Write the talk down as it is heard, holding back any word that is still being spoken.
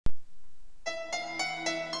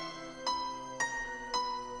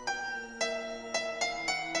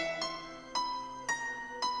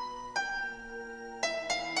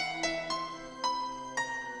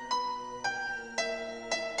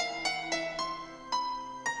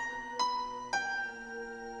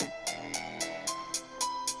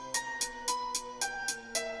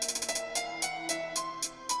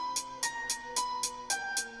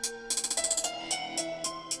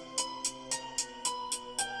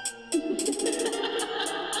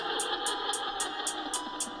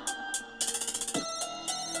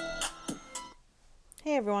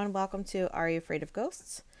everyone, welcome to Are You Afraid of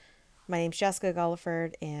Ghosts? My name's Jessica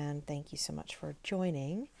Gulliford, and thank you so much for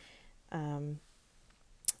joining. Um,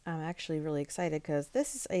 I'm actually really excited because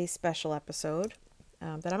this is a special episode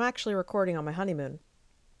that I'm actually recording on my honeymoon.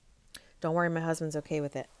 Don't worry, my husband's okay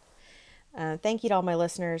with it. Thank you to all my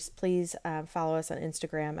listeners. Please follow us on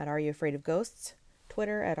Instagram at Are You Afraid of Ghosts,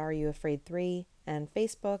 Twitter at Are You Afraid 3, and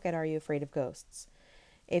Facebook at Are You Afraid of Ghosts.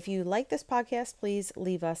 If you like this podcast, please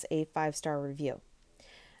leave us a 5-star review.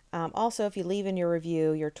 Also, if you leave in your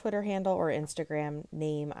review your Twitter handle or Instagram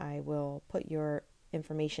name, I will put your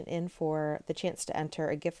information in for the chance to enter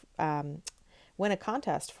a gift, win a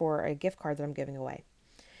contest for a gift card that I'm giving away.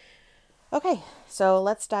 Okay, so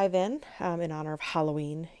let's dive in honor of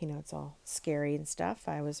Halloween. You know, it's all scary and stuff.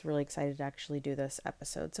 I was really excited to actually do this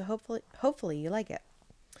episode, so hopefully you like it.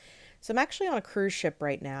 So I'm actually on a cruise ship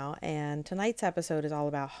right now, and tonight's episode is all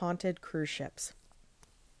about haunted cruise ships.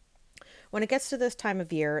 When it gets to this time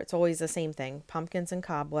of year, it's always the same thing: pumpkins and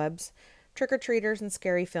cobwebs, trick-or-treaters and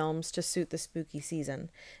scary films to suit the spooky season.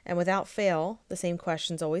 And without fail, the same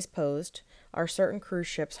question's always posed: are certain cruise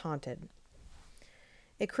ships haunted?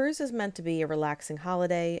 A cruise is meant to be a relaxing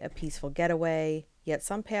holiday, a peaceful getaway, yet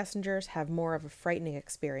some passengers have more of a frightening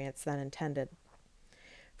experience than intended.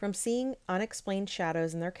 From seeing unexplained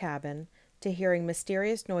shadows in their cabin to hearing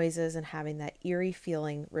mysterious noises and having that eerie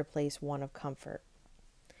feeling replace one of comfort.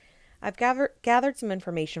 I've gathered some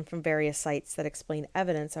information from various sites that explain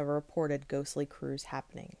evidence of reported ghostly cruise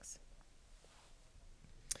happenings.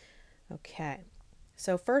 Okay,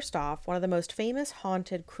 so first off, one of the most famous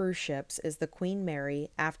haunted cruise ships is the Queen Mary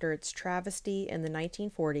after its travesty in the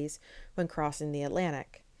 1940s when crossing the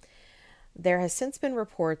Atlantic. There has since been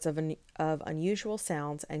reports of unusual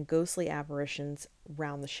sounds and ghostly apparitions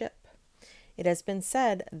around the ship. It has been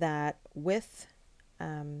said that with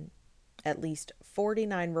at least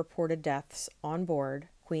 49 reported deaths on board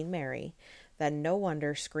Queen Mary, that no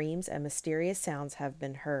wonder screams and mysterious sounds have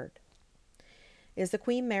been heard. Is the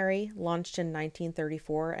Queen Mary, launched in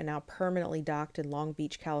 1934 and now permanently docked in Long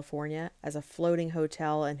Beach, California, as a floating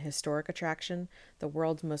hotel and historic attraction, the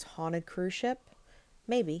world's most haunted cruise ship?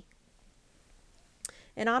 Maybe.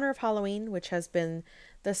 In honor of Halloween, which has been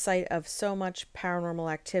the site of so much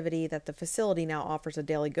paranormal activity that the facility now offers a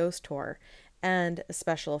daily ghost tour and a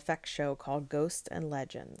special effects show called Ghosts and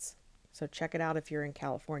Legends. So check it out if you're in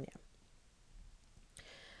California.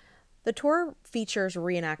 The tour features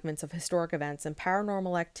reenactments of historic events and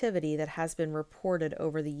paranormal activity that has been reported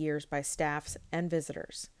over the years by staffs and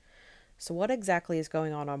visitors. So what exactly is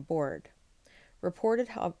going on board?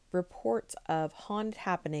 Reports of haunted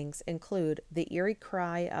happenings include the eerie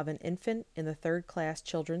cry of an infant in the third-class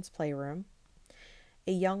children's playroom,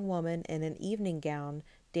 a young woman in an evening gown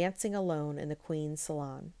dancing alone in the Queen's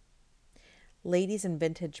salon, ladies in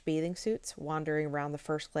vintage bathing suits wandering around the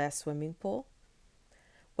first-class swimming pool,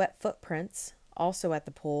 wet footprints also at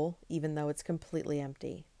the pool even though it's completely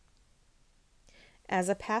empty. As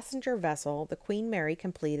a passenger vessel, the Queen Mary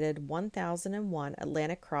completed 1,001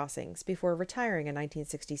 Atlantic crossings before retiring in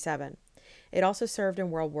 1967. It also served in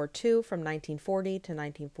World War II from 1940 to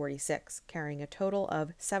 1946, carrying a total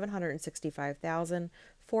of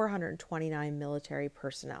 765,429 military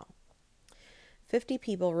personnel. 50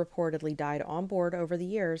 people reportedly died on board over the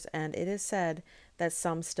years, and it is said that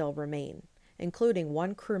some still remain, including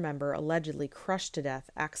one crew member allegedly crushed to death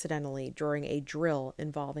accidentally during a drill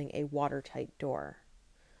involving a watertight door.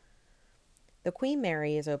 The Queen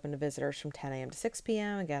Mary is open to visitors from 10 a.m. to 6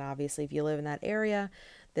 p.m. Again, obviously, if you live in that area,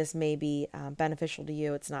 this may be beneficial to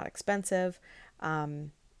you. It's not expensive,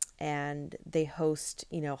 and they host,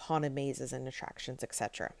 haunted mazes and attractions,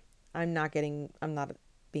 etc. I'm not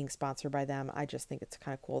being sponsored by them. I just think it's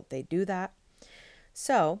kind of cool that they do that.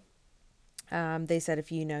 So, they said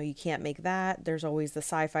if you can't make that, there's always the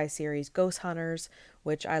sci-fi series Ghost Hunters,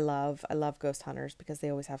 which I love. I love Ghost Hunters because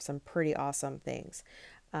they always have some pretty awesome things.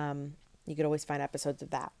 You could always find episodes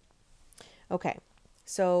of that. Okay,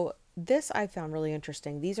 so this I found really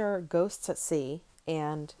interesting. These are ghosts at sea,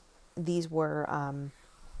 and these were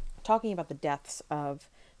talking about the deaths of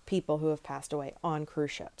people who have passed away on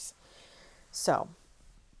cruise ships. So,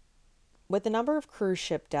 with the number of cruise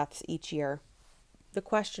ship deaths each year, the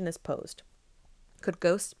question is posed: could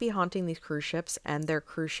ghosts be haunting these cruise ships and their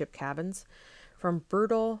cruise ship cabins? From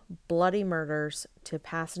brutal, bloody murders to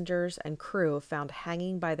passengers and crew found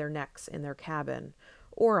hanging by their necks in their cabin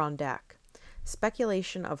or on deck,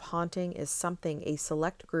 speculation of haunting is something a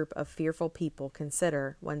select group of fearful people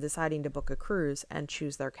consider when deciding to book a cruise and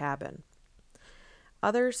choose their cabin.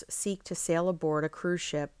 Others seek to sail aboard a cruise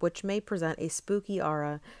ship which may present a spooky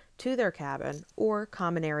aura to their cabin or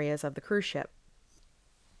common areas of the cruise ship.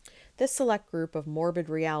 This select group of morbid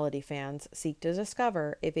reality fans seek to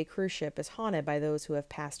discover if a cruise ship is haunted by those who have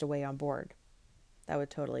passed away on board. That would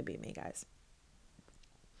totally be me, guys.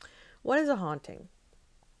 What is a haunting?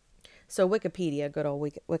 So Wikipedia, good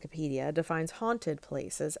old Wikipedia, defines haunted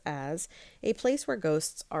places as a place where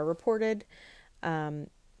ghosts are reported,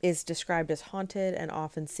 is described as haunted and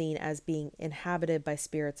often seen as being inhabited by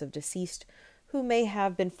spirits of deceased who may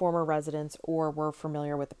have been former residents or were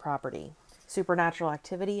familiar with the property. Supernatural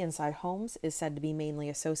activity inside homes is said to be mainly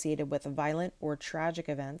associated with violent or tragic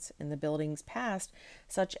events in the building's past,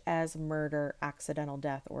 such as murder, accidental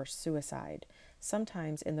death, or suicide,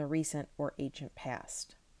 sometimes in the recent or ancient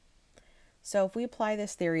past. So if we apply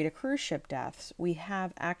this theory to cruise ship deaths, we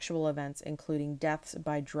have actual events including deaths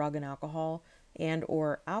by drug and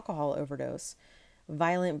or alcohol overdose,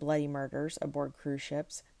 violent bloody murders aboard cruise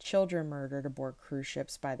ships, children murdered aboard cruise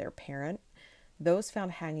ships by their parent, those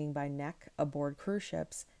found hanging by neck aboard cruise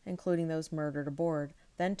ships, including those murdered aboard,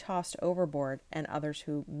 then tossed overboard, and others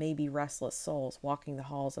who may be restless souls walking the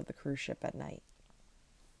halls of the cruise ship at night.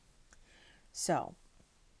 So,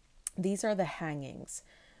 these are the hangings.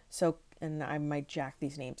 So, and I might jack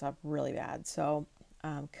these names up really bad. So,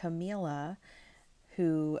 Camila,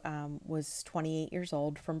 who was 28 years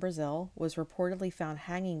old from Brazil, was reportedly found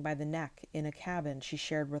hanging by the neck in a cabin she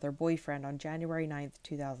shared with her boyfriend on January 9th,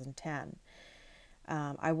 2010.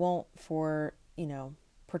 I won't, for,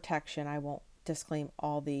 protection, I won't disclaim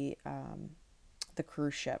all the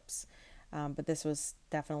cruise ships, but this was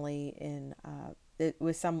definitely it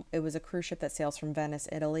was a cruise ship that sails from Venice,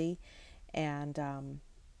 Italy, and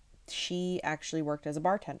she actually worked as a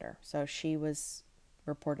bartender, so she was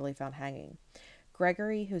reportedly found hanging.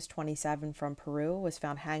 Gregory, who's 27 from Peru, was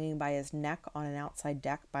found hanging by his neck on an outside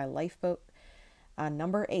deck by lifeboat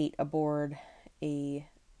number 8 aboard a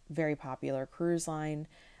very popular cruise line.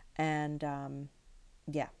 And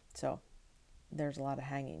so there's a lot of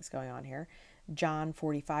hangings going on here. John,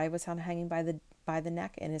 45, was found hanging by the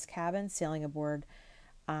neck in his cabin, sailing aboard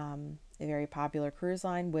a very popular cruise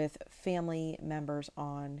line with family members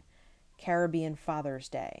on Caribbean Father's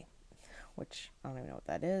Day, which I don't even know what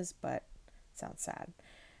that is, but it sounds sad.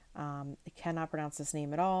 I cannot pronounce this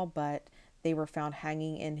name at all, but they were found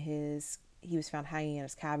hanging he was found hanging in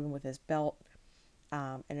his cabin with his belt,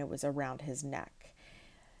 and it was around his neck.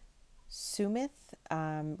 Sumit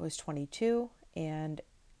was 22, and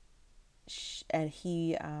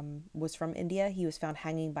he was from India. He was found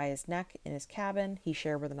hanging by his neck in his cabin. He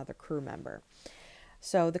shared with another crew member.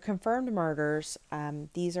 So the confirmed murders,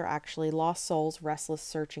 these are actually lost souls restless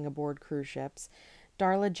searching aboard cruise ships.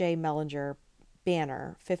 Darla J. Mellinger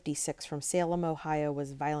Banner, 56, from Salem, Ohio,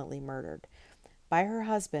 was violently murdered by her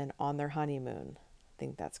husband on their honeymoon. I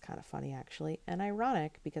think that's kind of funny, actually, and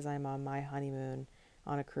ironic because I'm on my honeymoon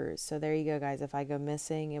on a cruise. So there you go, guys. If I go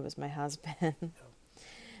missing, it was my husband.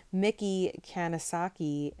 Mickey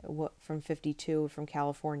Kanisaki, from 52, from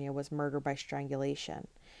California, was murdered by strangulation.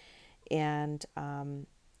 And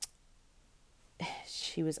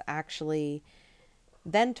she was actually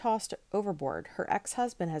then tossed overboard. Her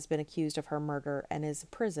ex-husband has been accused of her murder and is in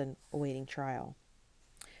prison awaiting trial.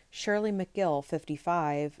 Shirley McGill,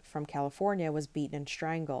 55, from California, was beaten and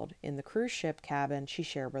strangled in the cruise ship cabin she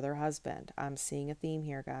shared with her husband. I'm seeing a theme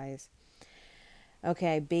here, guys.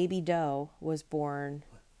 Okay, Baby Doe was born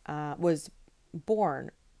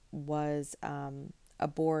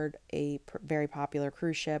aboard a very popular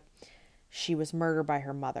cruise ship. She was murdered by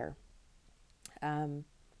her mother.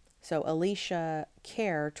 So Alicia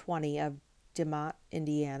Kerr, 20, of DeMott,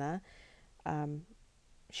 Indiana.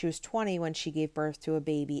 She was 20 when she gave birth to a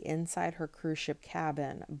baby inside her cruise ship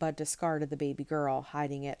cabin, but discarded the baby girl,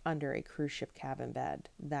 hiding it under a cruise ship cabin bed.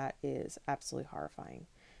 That is absolutely horrifying.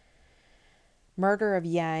 Murder of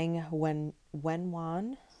Yang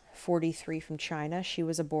Wenwan, 43, from China. She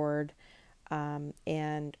was aboard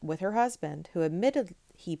and with her husband, who admitted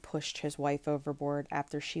he pushed his wife overboard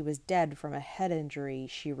after she was dead from a head injury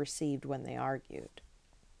she received when they argued.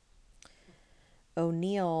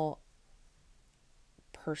 O'Neill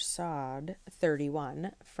Persad,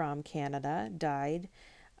 31, from Canada, died.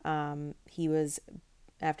 He was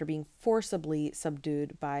after being forcibly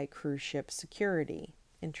subdued by cruise ship security.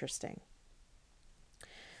 Interesting.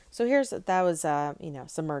 So that was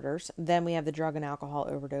some murders. Then we have the drug and alcohol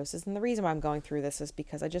overdoses. And the reason why I'm going through this is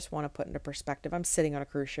because I just want to put into perspective. I'm sitting on a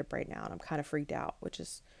cruise ship right now and I'm kind of freaked out, which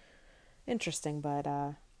is interesting, but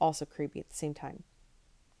also creepy at the same time.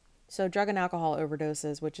 So drug and alcohol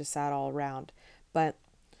overdoses, which is sad all around. But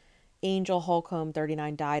Angel Holcomb,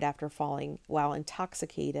 39, died after falling while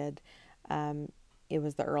intoxicated. It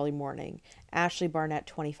was the early morning. Ashley Barnett,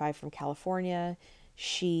 25, from California.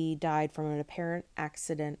 She died from an apparent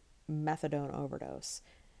accident methadone overdose.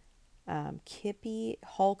 Kippy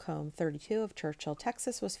Holcomb, 32, of Churchill,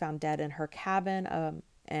 Texas, was found dead in her cabin,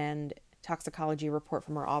 and toxicology report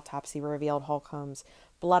from her autopsy revealed Holcomb's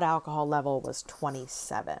blood alcohol level was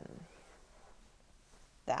 27.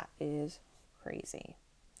 That is crazy.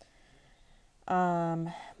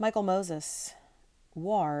 Michael Moses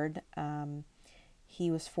Ward,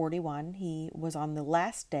 he was 41. He was on the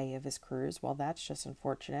last day of his cruise. Well, that's just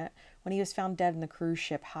unfortunate. When he was found dead in the cruise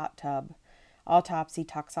ship hot tub, autopsy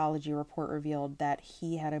toxicology report revealed that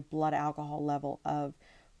he had a blood alcohol level of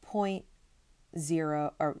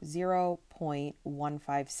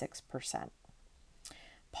 0.156%.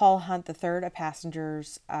 Paul Hunt III, a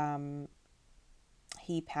passenger's,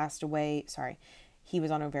 he passed away. Sorry, he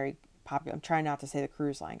was on a very popular. I'm trying not to say the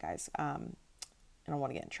cruise line, guys. I don't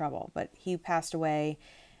want to get in trouble, but he passed away,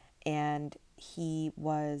 and he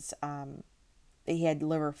was he had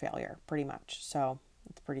liver failure, pretty much. So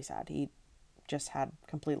it's pretty sad. He just had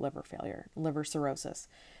complete liver failure, liver cirrhosis.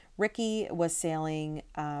 Ricky was sailing,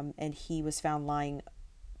 and he was found lying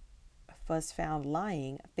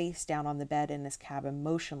face down on the bed in his cabin,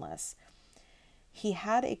 motionless. He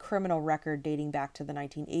had a criminal record dating back to the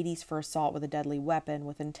 1980s for assault with a deadly weapon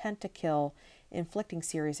with intent to kill, inflicting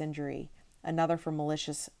serious injury, another for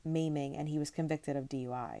malicious maiming, and he was convicted of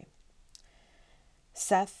DUI.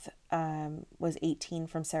 Seth was 18,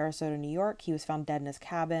 from Sarasota, New York. He was found dead in his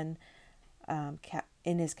cabin,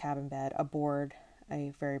 in his cabin bed aboard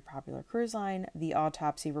a very popular cruise line. The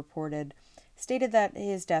autopsy stated that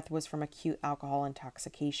his death was from acute alcohol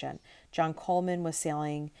intoxication. John Coleman was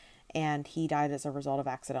sailing, and he died as a result of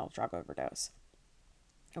accidental drug overdose.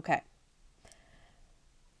 Okay.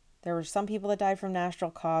 There were some people that died from natural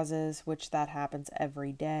causes, which that happens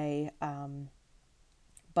every day.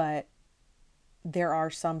 But there are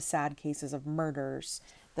some sad cases of murders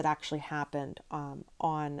that actually happened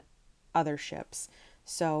on other ships.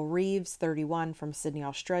 So Reeves, 31, from Sydney,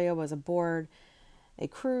 Australia, was aboard a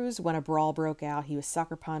cruise when a brawl broke out. He was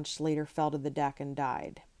sucker punched, later fell to the deck and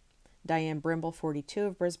died. Diane Brimble, 42,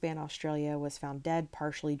 of Brisbane, Australia, was found dead,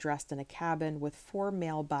 partially dressed in a cabin with 4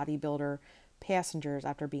 male bodybuilder passengers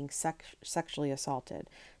after being sexually assaulted.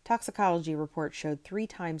 Toxicology reports showed 3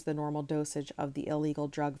 times the normal dosage of the illegal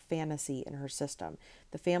drug Fantasy in her system.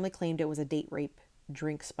 The family claimed it was a date rape,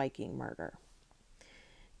 drink spiking murder.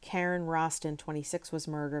 Karen Roston, 26, was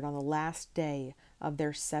murdered on the last day of their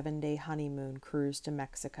 7-day honeymoon cruise to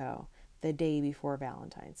Mexico, the day before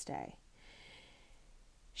Valentine's Day.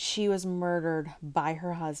 She was murdered by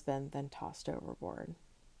her husband, then tossed overboard.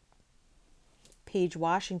 Paige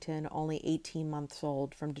Washington, only 18 months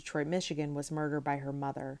old, from Detroit, Michigan, was murdered by her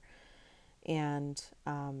mother. And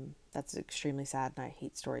that's extremely sad, and I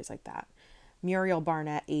hate stories like that. Muriel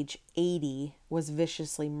Barnett, age 80, was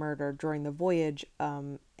viciously murdered during the voyage.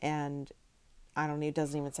 And I don't know, it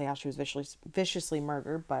doesn't even say how she was viciously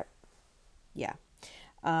murdered, but yeah.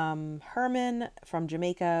 Herman from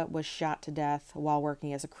Jamaica was shot to death while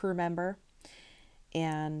working as a crew member,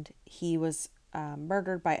 and he was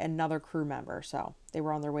murdered by another crew member. So they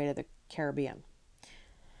were on their way to the Caribbean.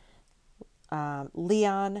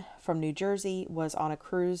 Leon from New Jersey was on a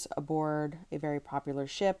cruise aboard a very popular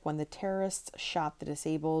ship when the terrorists shot the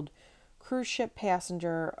disabled cruise ship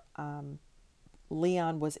passenger.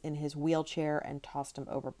 Leon was in his wheelchair and tossed him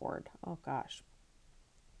overboard. Oh gosh.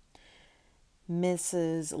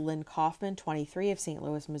 Mrs. Lynn Kaufman, 23, of St.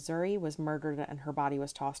 Louis, Missouri, was murdered and her body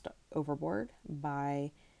was tossed overboard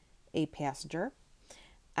by a passenger.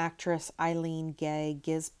 Actress Eileen Gay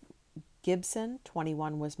Gibson,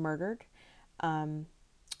 21, was murdered.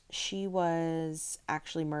 She was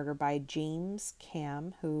actually murdered by James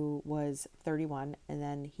Cam, who was 31, and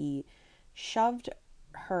then he shoved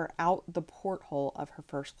her out the porthole of her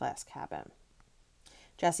first class cabin.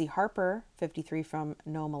 Jessie Harper, 53, from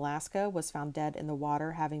Nome, Alaska, was found dead in the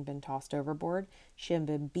water, having been tossed overboard. She had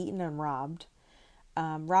been beaten and robbed.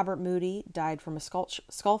 Robert Moody died from a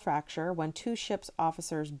skull fracture when 2 ship's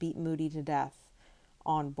officers beat Moody to death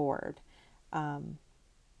on board.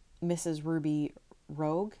 Mrs. Ruby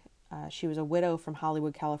Rogue, she was a widow from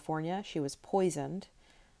Hollywood, California. She was poisoned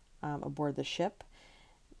aboard the ship.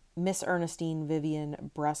 Miss Ernestine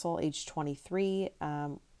Vivian Bressel, age 23,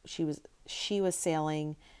 she was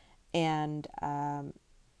sailing, and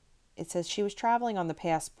it says she was traveling on the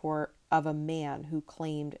passport of a man who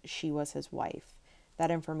claimed she was his wife.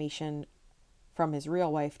 That information from his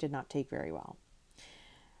real wife did not take very well.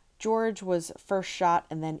 George was first shot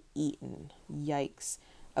and then eaten. Yikes.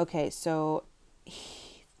 Okay, so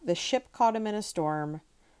the ship caught him in a storm,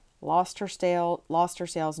 lost her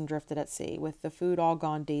sails and drifted at sea. With the food all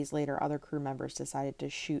gone days later, other crew members decided to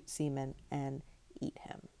shoot seamen and eat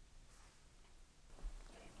him.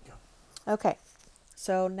 Okay,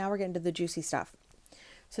 so now we're getting to the juicy stuff.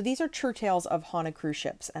 So these are true tales of haunted cruise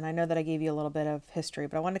ships, and I know that I gave you a little bit of history,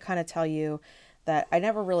 but I wanted to kind of tell you that I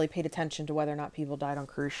never really paid attention to whether or not people died on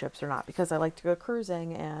cruise ships or not because I like to go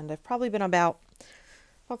cruising, and I've probably been about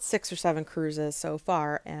 6 or 7 cruises so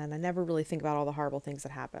far, and I never really think about all the horrible things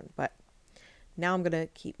that happen. But now I'm gonna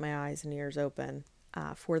keep my eyes and ears open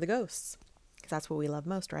for the ghosts because that's what we love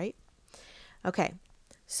most, right? Okay,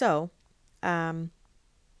 so um,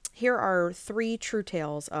 here are 3 true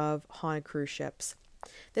tales of haunted cruise ships.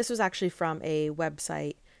 This was actually from a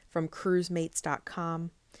website from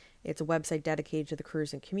cruisemates.com. It's a website dedicated to the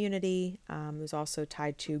cruising community. It was also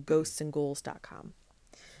tied to ghostsandghouls.com.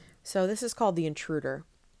 So this is called The Intruder.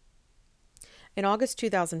 In August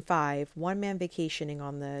 2005, one man vacationing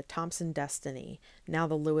on the Thompson Destiny, now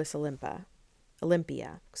the Lewis Olympia,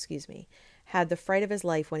 had the fright of his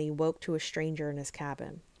life when he woke to a stranger in his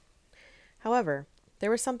cabin. However,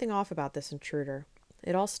 there was something off about this intruder.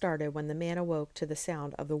 It all started when the man awoke to the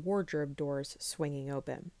sound of the wardrobe doors swinging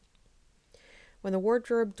open. When the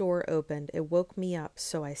wardrobe door opened, it woke me up,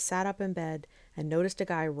 so I sat up in bed and noticed a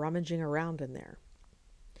guy rummaging around in there.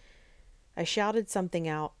 I shouted something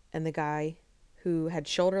out, and the guy, who had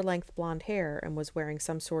shoulder-length blonde hair and was wearing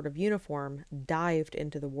some sort of uniform, dived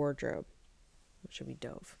into the wardrobe. It should be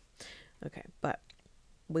dove. Okay, but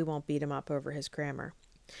we won't beat him up over his grammar.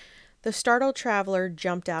 The startled traveler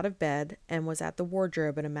jumped out of bed and was at the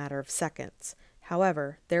wardrobe in a matter of seconds.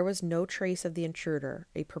 However, there was no trace of the intruder,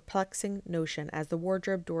 a perplexing notion as the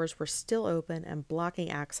wardrobe doors were still open and blocking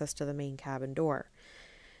access to the main cabin door.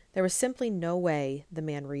 There was simply no way, the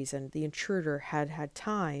man reasoned, the intruder had had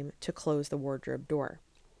time to close the wardrobe door.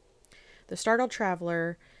 The startled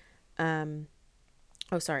traveler, um,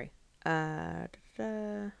 oh, sorry.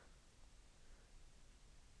 Da-da-da.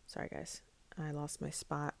 Sorry, guys. I lost my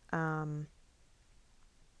spot.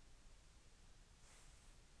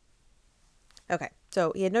 Okay,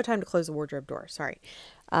 so he had no time to close the wardrobe door. Sorry.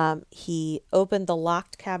 He opened the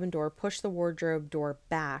locked cabin door, pushed the wardrobe door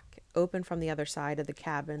back, opened from the other side of the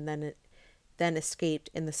cabin, then escaped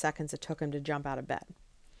in the seconds it took him to jump out of bed.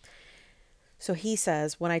 So he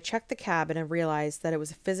says, when I checked the cabin and realized that it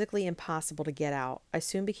was physically impossible to get out, I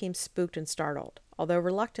soon became spooked and startled, although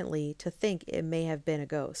reluctantly to think it may have been a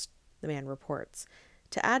ghost, the man reports.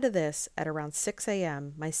 To add to this, at around 6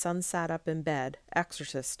 a.m., my son sat up in bed,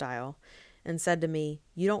 exorcist style, and said to me,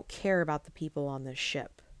 "You don't care about the people on this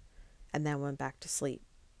ship," and then went back to sleep.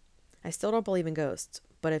 I still don't believe in ghosts,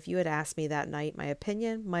 but if you had asked me that night, my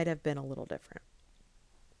opinion might have been a little different.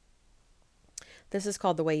 This is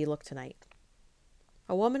called The Way You Look Tonight.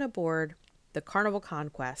 A woman aboard the Carnival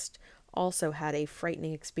Conquest also had a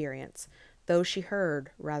frightening experience, though she heard,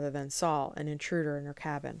 rather than saw, an intruder in her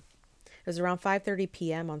cabin. It was around 5:30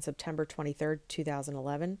 p.m. on September 23rd,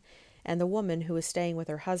 2011, and the woman, who was staying with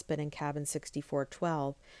her husband in cabin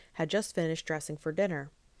 6412, had just finished dressing for dinner.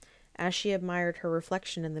 As she admired her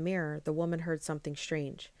reflection in the mirror, the woman heard something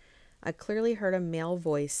strange. I clearly heard a male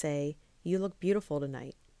voice say, "You look beautiful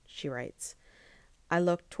tonight," she writes. I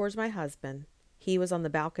looked towards my husband. He was on the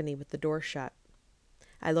balcony with the door shut.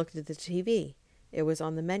 I looked at the TV. It was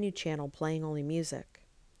on the menu channel playing only music.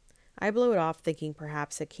 I blew it off, thinking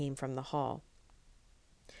perhaps it came from the hall.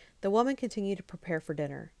 The woman continued to prepare for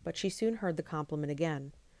dinner, but she soon heard the compliment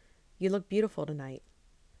again. "You look beautiful tonight."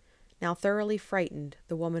 Now thoroughly frightened,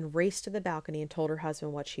 the woman raced to the balcony and told her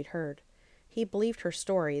husband what she'd heard. He believed her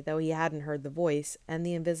story, though he hadn't heard the voice, and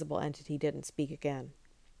the invisible entity didn't speak again.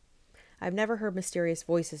 "I've never heard mysterious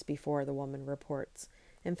voices before," the woman reports.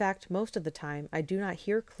 "In fact, most of the time, I do not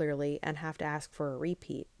hear clearly and have to ask for a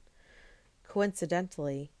repeat."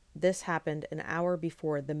 Coincidentally, this happened an hour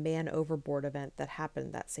before the Man Overboard event that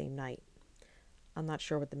happened that same night. I'm not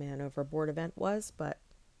sure what the Man Overboard event was, but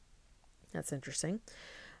that's interesting.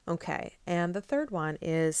 Okay, and the third one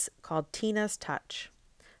is called Tina's Touch.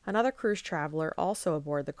 Another cruise traveler, also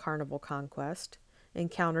aboard the Carnival Conquest,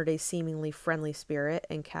 encountered a seemingly friendly spirit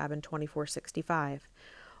in cabin 2465.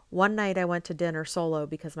 "One night I went to dinner solo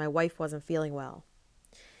because my wife wasn't feeling well,"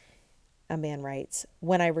 a man writes.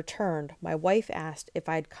 "When I returned, my wife asked if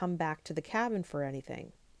I'd come back to the cabin for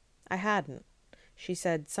anything. I hadn't. She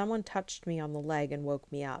said someone touched me on the leg and woke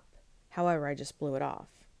me up. However, I just blew it off."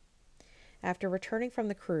 After returning from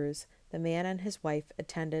the cruise, the man and his wife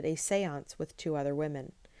attended a seance with 2 other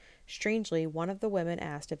women. Strangely, one of the women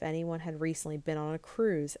asked if anyone had recently been on a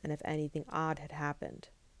cruise and if anything odd had happened.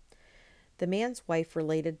 The man's wife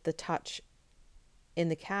related the touch in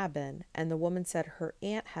the cabin, and the woman said her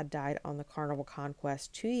aunt had died on the Carnival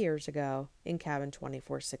Conquest 2 years ago in cabin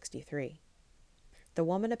 2463. The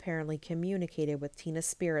woman apparently communicated with Tina's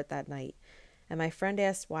spirit that night and my friend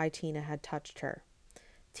asked why Tina had touched her.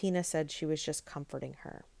 Tina said she was just comforting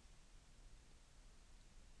her.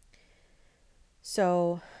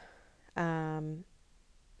 So,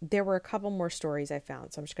 there were a couple more stories I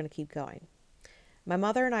found, so I'm just going to keep going. My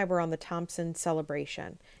mother and I were on the Thompson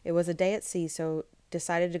celebration. It was a day at sea, so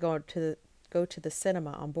decided to go to the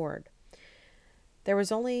cinema on board. There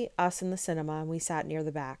was only us in the cinema, and we sat near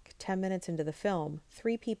the back. 10 minutes into the film,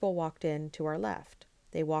 3 people walked in to our left.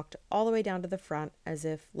 They walked all the way down to the front as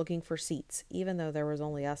if looking for seats, even though there was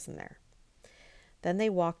only us in there. Then they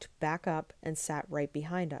walked back up and sat right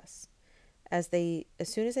behind us. As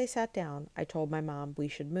soon as they sat down, I told my mom we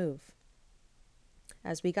should move.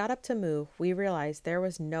 As we got up to move, we realized there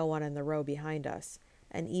was no one in the row behind us,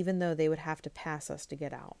 and even though they would have to pass us to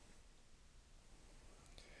get out.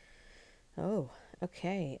 Oh,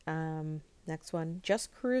 okay. Next one.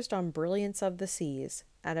 Just cruised on Brilliance of the Seas.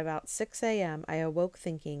 At about 6 a.m., I awoke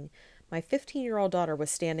thinking my 15-year-old daughter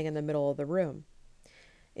was standing in the middle of the room.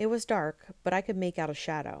 It was dark, but I could make out a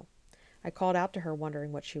shadow. I called out to her,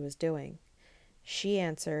 wondering what she was doing. She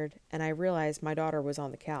answered, and I realized my daughter was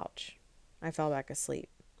on the couch. I fell back asleep.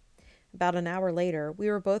 About an hour later, we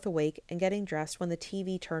were both awake and getting dressed when the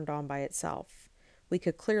TV turned on by itself. We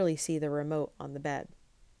could clearly see the remote on the bed.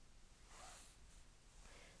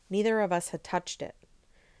 Neither of us had touched it.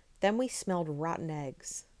 Then we smelled rotten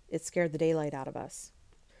eggs. It scared the daylight out of us.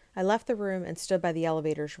 I left the room and stood by the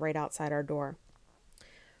elevators right outside our door.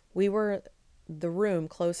 We were the room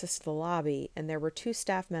closest to the lobby, and there were 2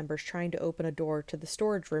 staff members trying to open a door to the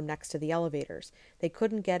storage room next to the elevators. They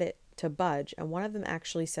couldn't get it to budge, and one of them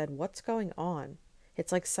actually said, "What's going on?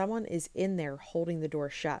 It's like someone is in there holding the door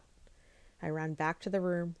shut." I ran back to the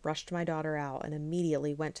room, rushed my daughter out, and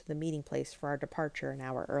immediately went to the meeting place for our departure an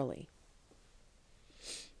hour early.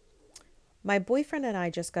 My boyfriend and I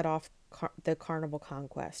just got off the Carnival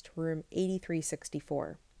Conquest, room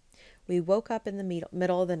 8364. We woke up in the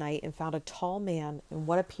middle of the night and found a tall man in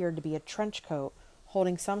what appeared to be a trench coat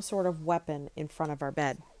holding some sort of weapon in front of our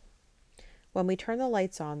bed. When we turned the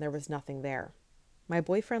lights on, there was nothing there. My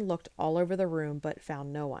boyfriend looked all over the room but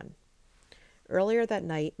found no one. Earlier that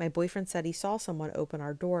night, my boyfriend said he saw someone open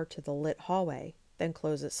our door to the lit hallway, then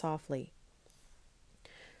close it softly.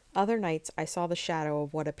 Other nights, I saw the shadow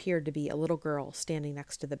of what appeared to be a little girl standing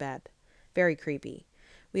next to the bed. Very creepy.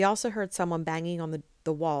 We also heard someone banging on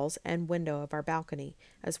the walls and window of our balcony,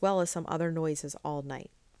 as well as some other noises all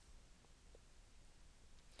night.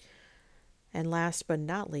 And last but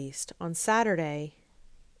not least, on Saturday,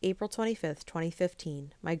 April 25th,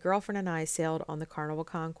 2015, my girlfriend and I sailed on the Carnival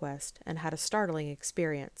Conquest and had a startling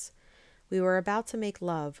experience. We were about to make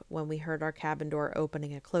love when we heard our cabin door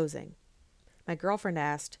opening and closing. My girlfriend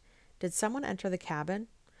asked, "Did someone enter the cabin?"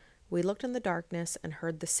 We looked in the darkness and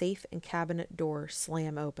heard the safe and cabinet door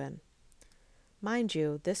slam open. Mind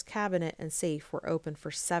you, this cabinet and safe were open for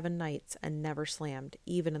 7 nights and never slammed,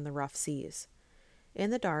 even in the rough seas. In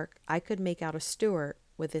the dark, I could make out a steward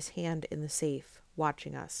with his hand in the safe,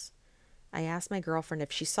 watching us. I asked my girlfriend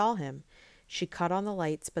if she saw him. She cut on the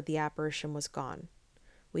lights, but the apparition was gone.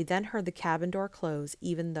 We then heard the cabin door close,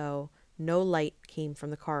 even though no light came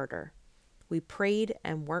from the corridor. We prayed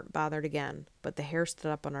and weren't bothered again, but the hair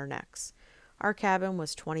stood up on our necks. Our cabin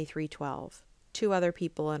was 2312. 2 other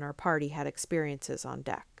people in our party had experiences on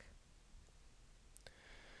deck.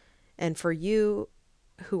 And for you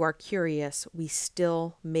who are curious, we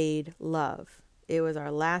still made love. It was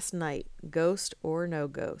our last night, ghost or no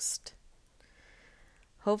ghost.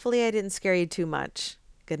 Hopefully I didn't scare you too much.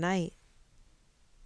 Good night.